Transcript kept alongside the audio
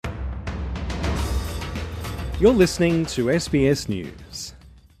You're listening to SBS News.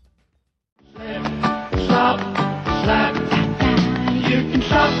 Slap, slap. You can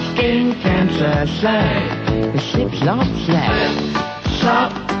stop skin cancer. Slap. Slip, slop, slap.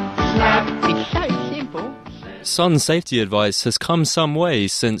 Slap, slap. It's so simple. Sun safety advice has come some way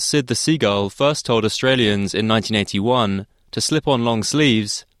since Sid the Seagull first told Australians in 1981 to slip on long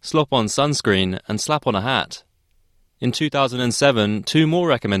sleeves, slop on sunscreen and slap on a hat. In 2007, 2 more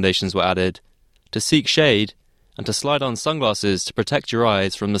recommendations were added: to seek shade and to slide on sunglasses to protect your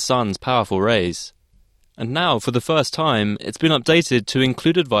eyes from the sun's powerful rays. And now, for the first time, it's been updated to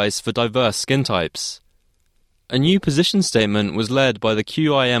include advice for diverse skin types. A new position statement was led by the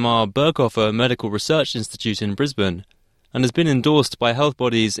QIMR Berghofer Medical Research Institute in Brisbane and has been endorsed by health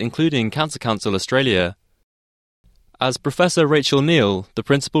bodies including Cancer Council Australia. As Professor Rachel Neal, the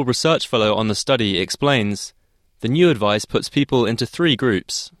Principal Research Fellow on the study, explains, the new advice puts people into 3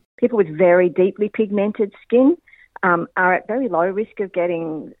 groups. People with very deeply pigmented skin are at very low risk of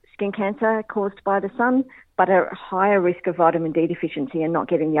getting skin cancer caused by the sun, but are at higher risk of vitamin D deficiency and not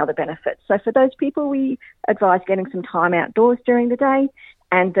getting the other benefits. So for those people, we advise getting some time outdoors during the day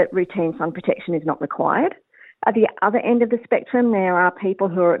and that routine sun protection is not required. At the other end of the spectrum, there are people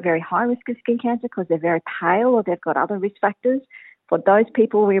who are at very high risk of skin cancer because they're very pale or they've got other risk factors. For those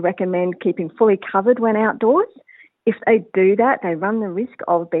people, we recommend keeping fully covered when outdoors. If they do that, they run the risk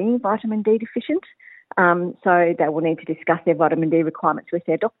of being vitamin D deficient. So they will need to discuss their vitamin D requirements with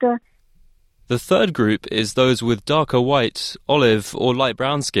their doctor. The third group is those with darker white, olive or light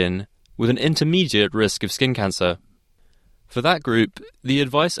brown skin with an intermediate risk of skin cancer. For that group, the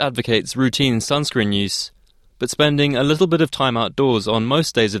advice advocates routine sunscreen use, but spending a little bit of time outdoors on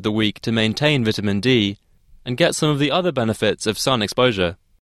most days of the week to maintain vitamin D and get some of the other benefits of sun exposure.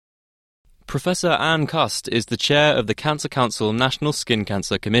 Professor Anne Cust is the chair of the Cancer Council National Skin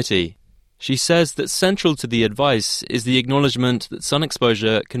Cancer Committee. She says that central to the advice is the acknowledgement that sun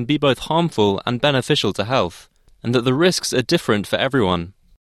exposure can be both harmful and beneficial to health, and that the risks are different for everyone.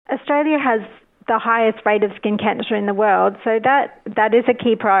 Australia has the highest rate of skin cancer in the world, so that is a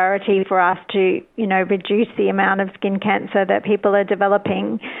key priority for us to, reduce the amount of skin cancer that people are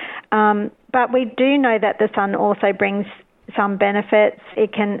developing. But we do know that the sun also brings some benefits.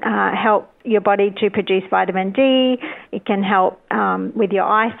 It can help your body to produce vitamin D. It can help with your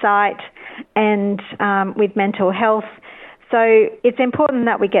eyesight and with mental health. So it's important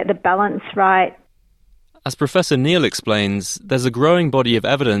that we get the balance right. As Professor Neal explains, there's a growing body of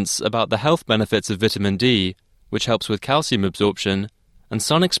evidence about the health benefits of vitamin D, which helps with calcium absorption, and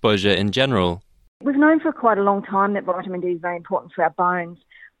sun exposure in general. We've known for quite a long time that vitamin D is very important for our bones,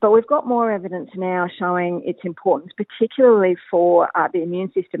 but we've got more evidence now showing its importance, particularly for the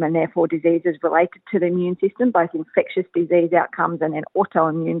immune system and therefore diseases related to the immune system, both infectious disease outcomes and then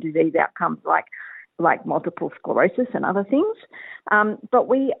autoimmune disease outcomes like multiple sclerosis and other things. But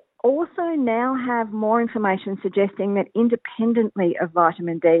we also now have more information suggesting that independently of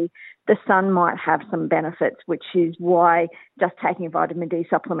vitamin D, the sun might have some benefits, which is why just taking a vitamin D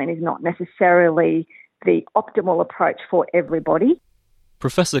supplement is not necessarily the optimal approach for everybody.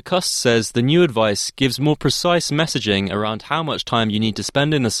 Professor Cust says the new advice gives more precise messaging around how much time you need to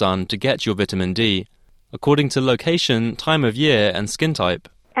spend in the sun to get your vitamin D, according to location, time of year and skin type.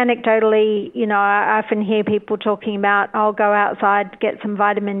 Anecdotally, I often hear people talking about, I'll go outside to get some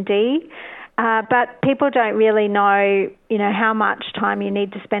vitamin D, but people don't really know, how much time you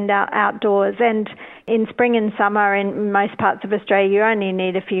need to spend outdoors. And in spring and summer in most parts of Australia, you only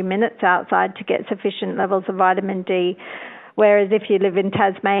need a few minutes outside to get sufficient levels of vitamin D. Whereas if you live in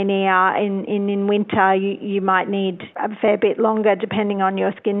Tasmania in winter, you might need a fair bit longer depending on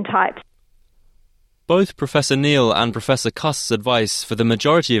your skin type. Both Professor Neal and Professor Cust's advice for the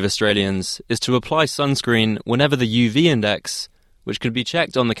majority of Australians is to apply sunscreen whenever the UV index, which can be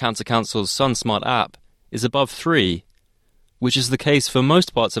checked on the Cancer Council's SunSmart app, is above 3, which is the case for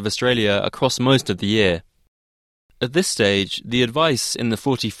most parts of Australia across most of the year. At this stage, the advice in the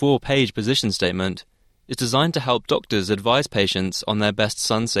 44-page position statement is designed to help doctors advise patients on their best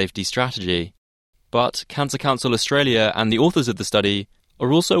sun safety strategy. But Cancer Council Australia and the authors of the study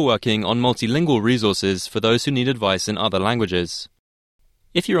are also working on multilingual resources for those who need advice in other languages.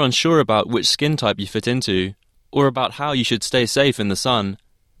 If you're unsure about which skin type you fit into, or about how you should stay safe in the sun,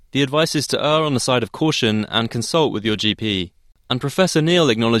 the advice is to err on the side of caution and consult with your GP. And Professor Neal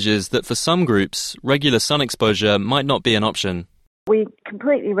acknowledges that for some groups, regular sun exposure might not be an option. We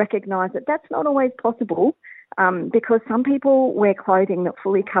completely recognise that that's not always possible because some people wear clothing that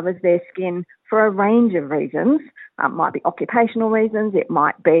fully covers their skin for a range of reasons. It might be occupational reasons, it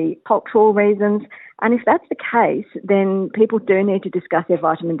might be cultural reasons. And if that's the case, then people do need to discuss their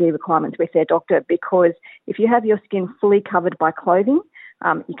vitamin D requirements with their doctor, because if you have your skin fully covered by clothing,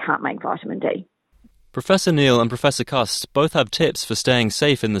 you can't make vitamin D. Professor Neal and Professor Cust both have tips for staying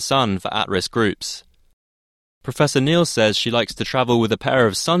safe in the sun for at-risk groups. Professor Neal says she likes to travel with a pair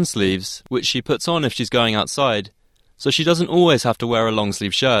of sun sleeves, which she puts on if she's going outside, so she doesn't always have to wear a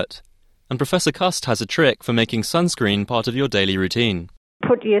long-sleeve shirt. And Professor Cust has a trick for making sunscreen part of your daily routine.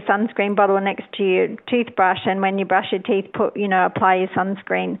 Put your sunscreen bottle next to your toothbrush, and when you brush your teeth, apply your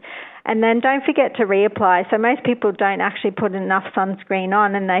sunscreen. And then don't forget to reapply. So most people don't actually put enough sunscreen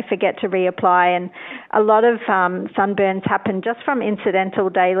on, and they forget to reapply. And a lot of sunburns happen just from incidental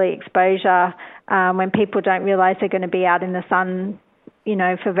daily exposure when people don't realise they're going to be out in the sun,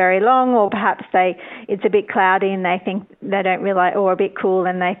 for very long, or perhaps it's a bit cloudy and they think they don't realise, or a bit cool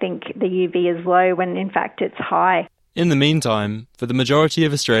and they think the UV is low when in fact it's high. In the meantime, for the majority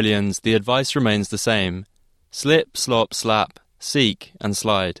of Australians, the advice remains the same: slip, slop, slap, seek and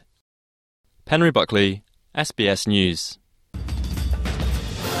slide. Henry Buckley, SBS News.